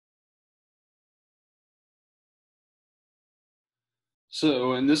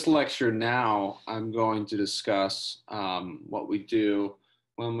So in this lecture now, I'm going to discuss what we do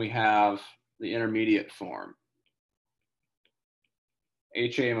when we have the intermediate form.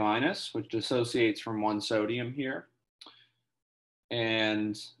 HA minus, which dissociates from one sodium here.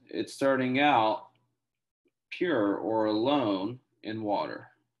 And it's starting out pure or alone in water.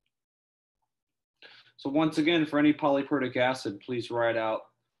 So once again, for any polyprotic acid, please write out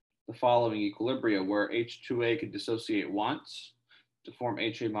the following equilibria where H2A could dissociate once to form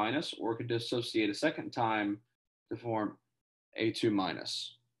HA minus, or could dissociate a second time to form A2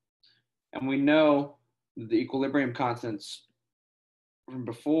 minus. And we know that the equilibrium constants from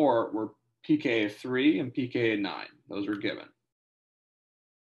before were pKa of 3 and pKa of 9. Those are given.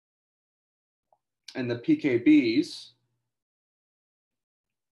 And the pKb's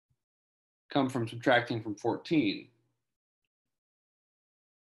come from subtracting from 14.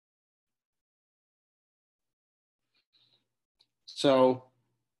 So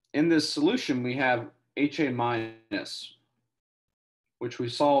in this solution, we have HA minus, which we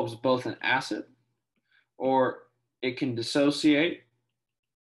solve as both an acid, or it can dissociate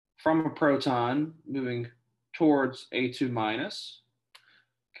from a proton moving towards A2 minus.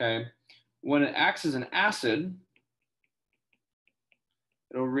 Okay. When it acts as an acid,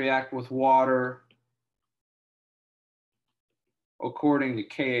 it'll react with water according to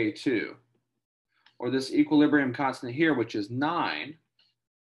Ka2, or this equilibrium constant here, which is 9,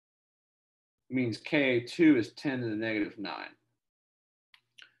 means Ka2 is 10 to the negative 9.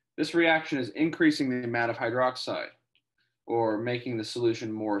 This reaction is increasing the amount of hydroxide, or making the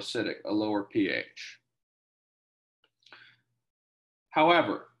solution more acidic, a lower pH.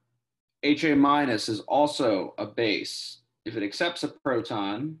 However, HA minus is also a base. If it accepts a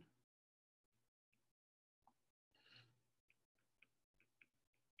proton,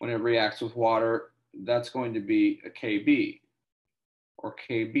 when it reacts with water, that's going to be a Kb, or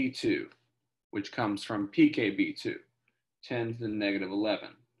Kb2, which comes from pKb2, 10 to the negative 11.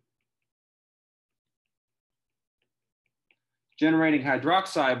 Generating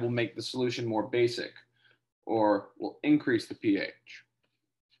hydroxide will make the solution more basic, or will increase the pH.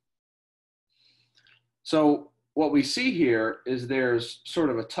 So what we see here is there's sort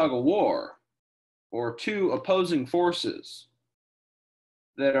of a tug of war, or two opposing forces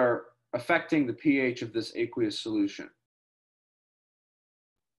that are affecting the pH of this aqueous solution.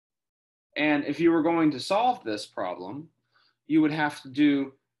 And if you were going to solve this problem, you would have to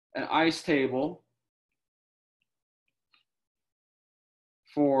do an ice table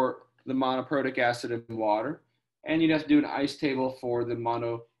for the monoprotic acid in water, and you'd have to do an ice table for the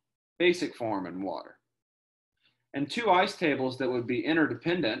monobasic form in water. And two ice tables that would be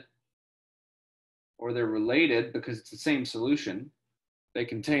interdependent, or they're related because it's the same solution. They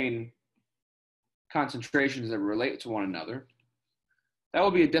contain concentrations that relate to one another. That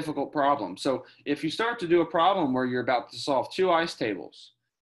would be a difficult problem. So if you start to do a problem where you're about to solve two ice tables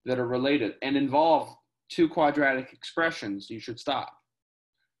that are related and involve two quadratic expressions, you should stop.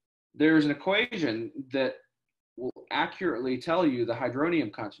 There's an equation that will accurately tell you the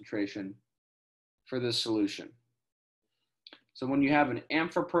hydronium concentration for this solution. So when you have an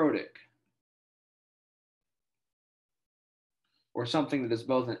amphiprotic, or something that is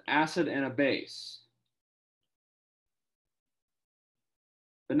both an acid and a base,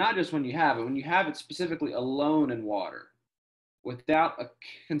 but not just when you have it specifically alone in water, without a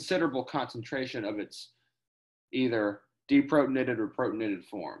considerable concentration of its either deprotonated or protonated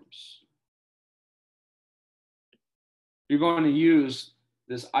forms, you're going to use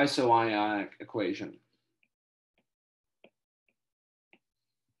this isoionic equation.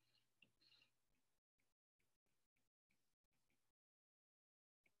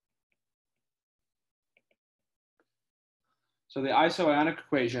 So the isoionic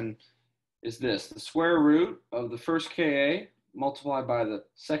equation is this: the square root of the first Ka multiplied by the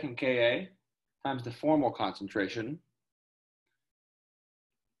second Ka times the formal concentration.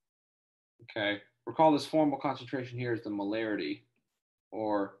 Okay, recall this formal concentration here is the molarity,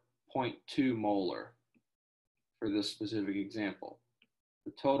 or 0.2 molar for this specific example.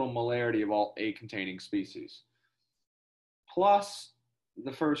 The total molarity of all A-containing species, plus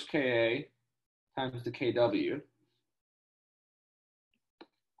the first Ka times the Kw,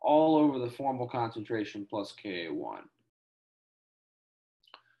 all over the formal concentration plus Ka1.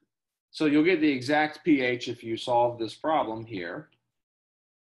 So you'll get the exact pH if you solve this problem here,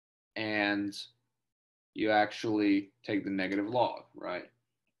 and you actually take the negative log, right?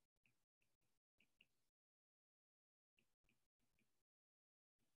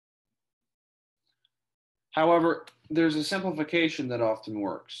 However, there's a simplification that often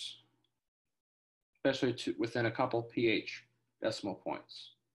works, especially within a couple pH decimal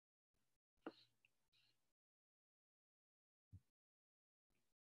points.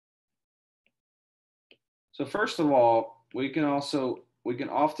 So first of all, we can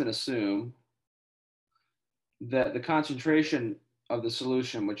often assume that the concentration of the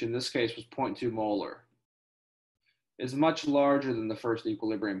solution, which in this case was 0.2 molar, is much larger than the first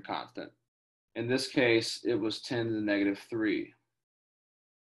equilibrium constant. In this case, it was 10 to the negative 3.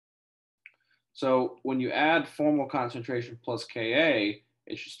 So when you add formal concentration plus Ka,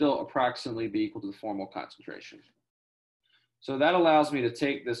 it should still approximately be equal to the formal concentration. So that allows me to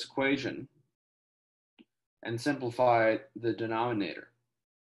take this equation and simplify the denominator.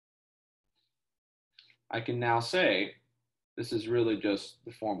 I can now say this is really just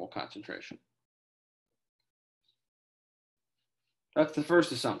the formal concentration. That's the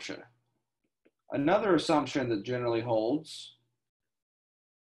first assumption. Another assumption that generally holds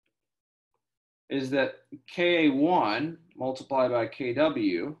is that Ka1 multiplied by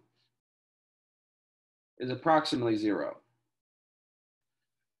Kw is approximately 0.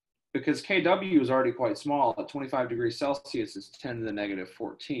 Because Kw is already quite small, at 25 degrees Celsius is 10 to the negative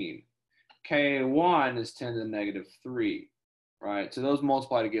 14. Ka1 is 10 to the negative 3, right? So those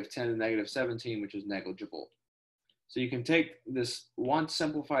multiply to give 10 to the negative 17, which is negligible. So you can take this once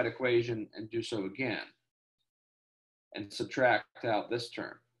simplified equation and do so again and subtract out this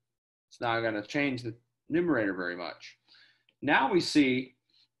term. It's not going to change the numerator very much. Now we see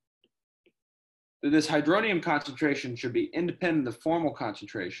that this hydronium concentration should be independent of formal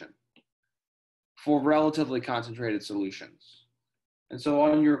concentration for relatively concentrated solutions. And so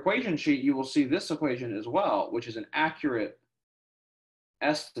on your equation sheet, you will see this equation as well, which is an accurate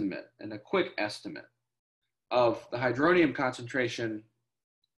estimate and a quick estimate of the hydronium concentration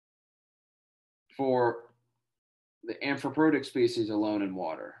for the amphiprotic species alone in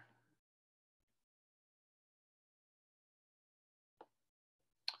water.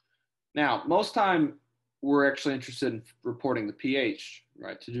 Now, most time we're actually interested in reporting the pH,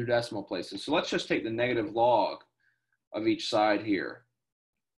 right, to do decimal places. So let's just take the negative log of each side here,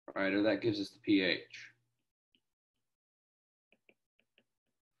 right, or that gives us the pH.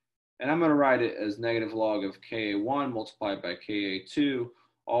 And I'm going to write it as negative log of Ka1 multiplied by Ka2,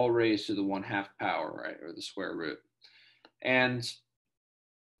 all raised to the 1/2 power, right, or the square root. And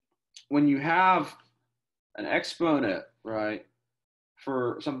when you have an exponent, right,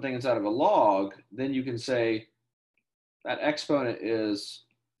 for something inside of a log, then you can say that exponent is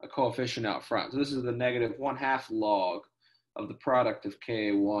a coefficient out front. So this is the negative 1/2 log of the product of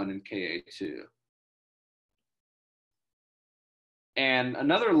Ka1 and Ka2. And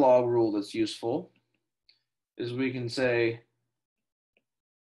another log rule that's useful is we can say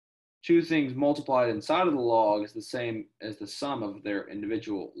two things multiplied inside of the log is the same as the sum of their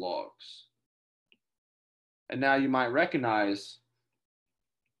individual logs. And now you might recognize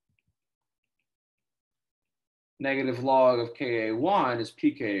negative log of Ka1 is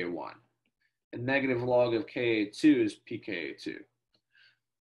pKa1, and negative log of Ka2 is pKa2.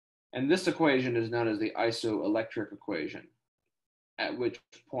 And this equation is known as the isoelectric equation, at which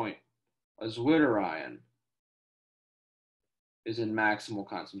point a zwitterion is in maximal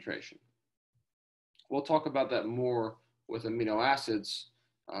concentration. We'll talk about that more with amino acids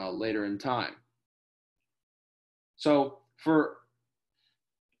later in time. So for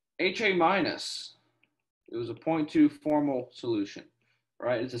HA minus, it was a 0.2 formal solution,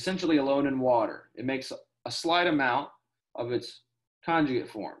 right? It's essentially alone in water. It makes a slight amount of its conjugate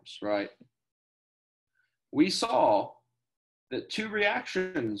forms, right? We saw that two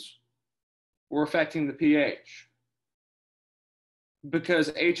reactions were affecting the pH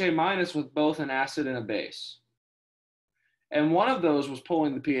because HA minus was both an acid and a base. And one of those was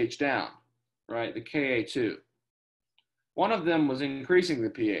pulling the pH down, right? The Ka2. One of them was increasing the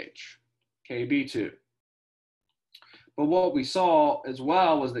pH, Kb2. But what we saw as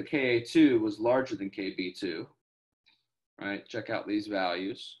well was that Ka2 was larger than Kb2, right? Check out these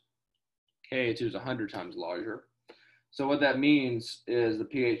values. Ka2 is 100 times larger. So what that means is the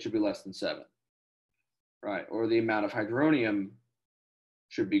pH should be less than 7, right? Or the amount of hydronium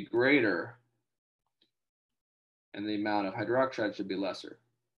should be greater and the amount of hydroxide should be lesser.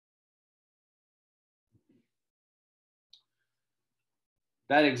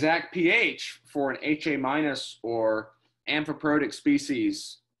 That exact pH for an HA minus or amphiprotic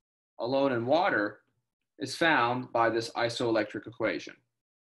species alone in water is found by this isoelectric equation.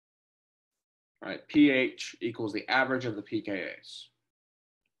 Right, pH equals the average of the pKa's,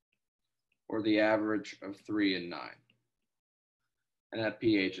 or the average of 3 and 9. And that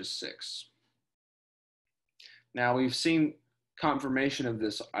pH is 6. Now we've seen confirmation of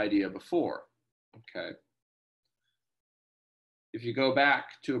this idea before, okay? if you go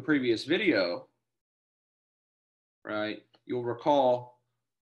back to a previous video, right, you'll recall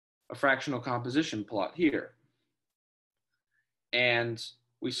a fractional composition plot here. And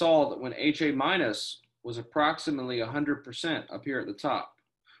we saw that when HA minus was approximately 100% up here at the top,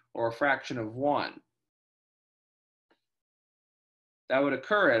 or a fraction of 1, that would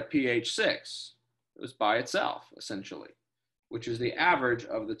occur at pH 6. It was by itself, essentially, which is the average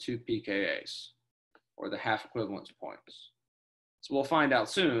of the two pKa's, or the half equivalence points. So we'll find out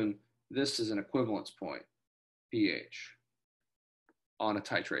soon, this is an equivalence point, pH, on a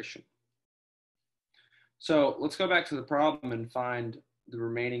titration. So let's go back to the problem and find the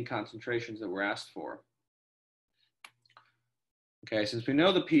remaining concentrations that we're asked for. Okay, since we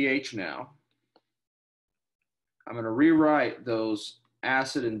know the pH now, I'm going to rewrite those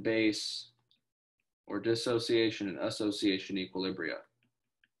acid and base, or dissociation and association equilibria.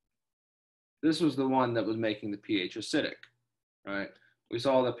 This was the one that was making the pH acidic, right? We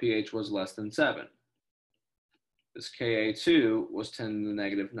saw the pH was less than 7. This Ka2 was 10 to the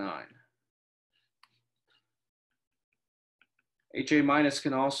negative 9. HA minus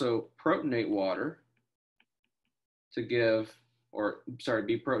can also protonate water to give, or sorry,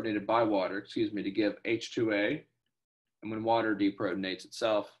 be protonated by water, excuse me, to give H2A. And when water deprotonates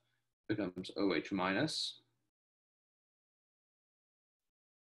itself, it becomes OH minus.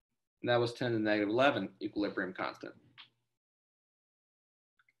 And that was 10 to the negative 11 equilibrium constant.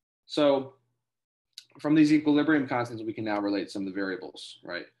 So from these equilibrium constants, we can now relate some of the variables,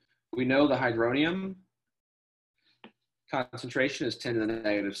 right? We know the hydronium concentration is 10 to the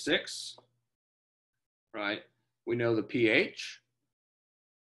negative 6, right? We know the pH.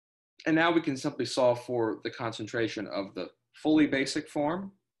 And now we can simply solve for the concentration of the fully basic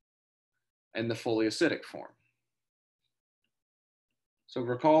form and the fully acidic form. So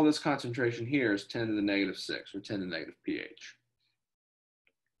recall this concentration here is 10 to the negative 6, or 10 to the negative pH.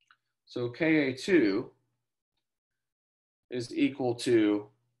 So Ka2 is equal to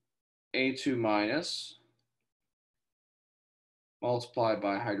A2 minus multiplied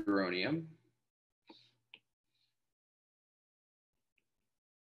by hydronium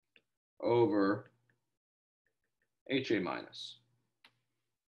over HA minus.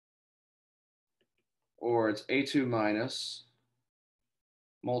 Or it's A2 minus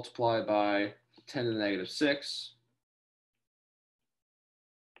multiplied by 10 to the negative 6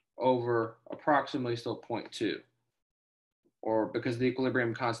 over approximately still 0.2. Or because the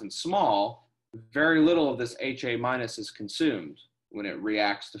equilibrium constant is small, very little of this HA minus is consumed when it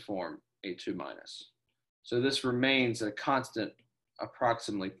reacts to form A2 minus. So this remains a constant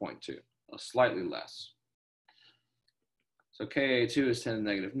approximately 0.2, slightly less. So Ka2 is 10 to the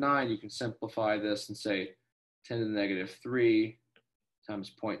negative 9. You can simplify this and say 10 to the negative 3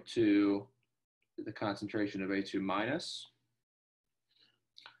 times 0.2 is the concentration of A2 minus,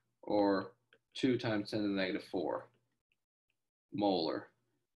 or 2 times 10 to the negative 4 molar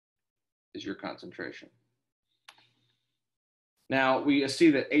is your concentration. Now we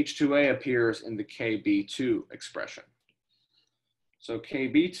see that H2A appears in the Kb2 expression. So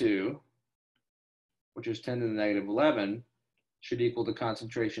Kb2, which is 10 to the negative 11, should equal the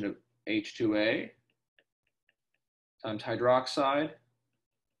concentration of H2A times hydroxide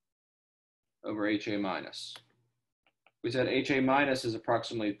over HA minus. We said HA minus is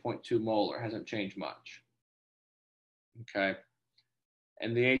approximately 0.2 molar, hasn't changed much. Okay.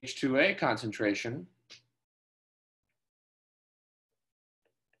 And the H2A concentration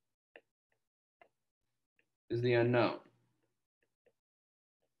is the unknown.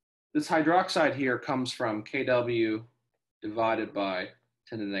 This hydroxide here comes from Kw divided by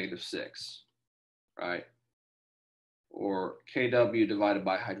 10 to the negative 6, right? Or Kw divided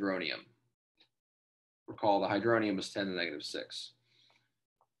by hydronium. Recall the hydronium is 10 to the negative 6.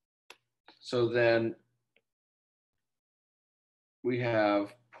 So then we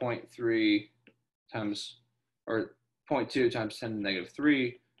have 0.3 times, or 0.2 times 10 to the negative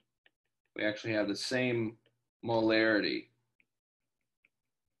 3. We actually have the same molarity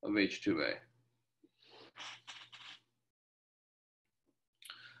of H2A.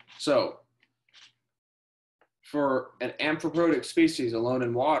 So for an amphiprotic species alone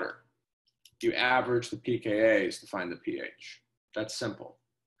in water, you average the pKa's to find the pH. That's simple.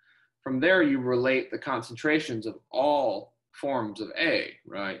 From there, you relate the concentrations of all forms of A,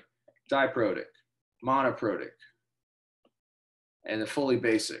 right? Diprotic, monoprotic, and the fully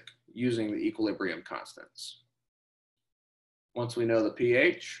basic using the equilibrium constants. Once we know the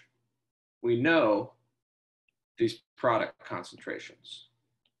pH, we know these product concentrations.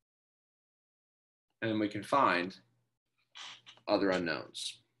 And we can find other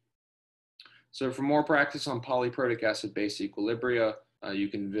unknowns. So for more practice on polyprotic acid-base equilibria, you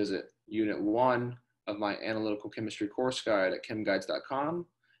can visit Unit 1 of my Analytical Chemistry course guide at chemguides.com,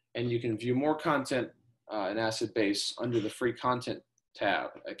 and you can view more content in acid-base under the free content tab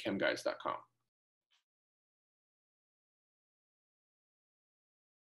at chemguides.com.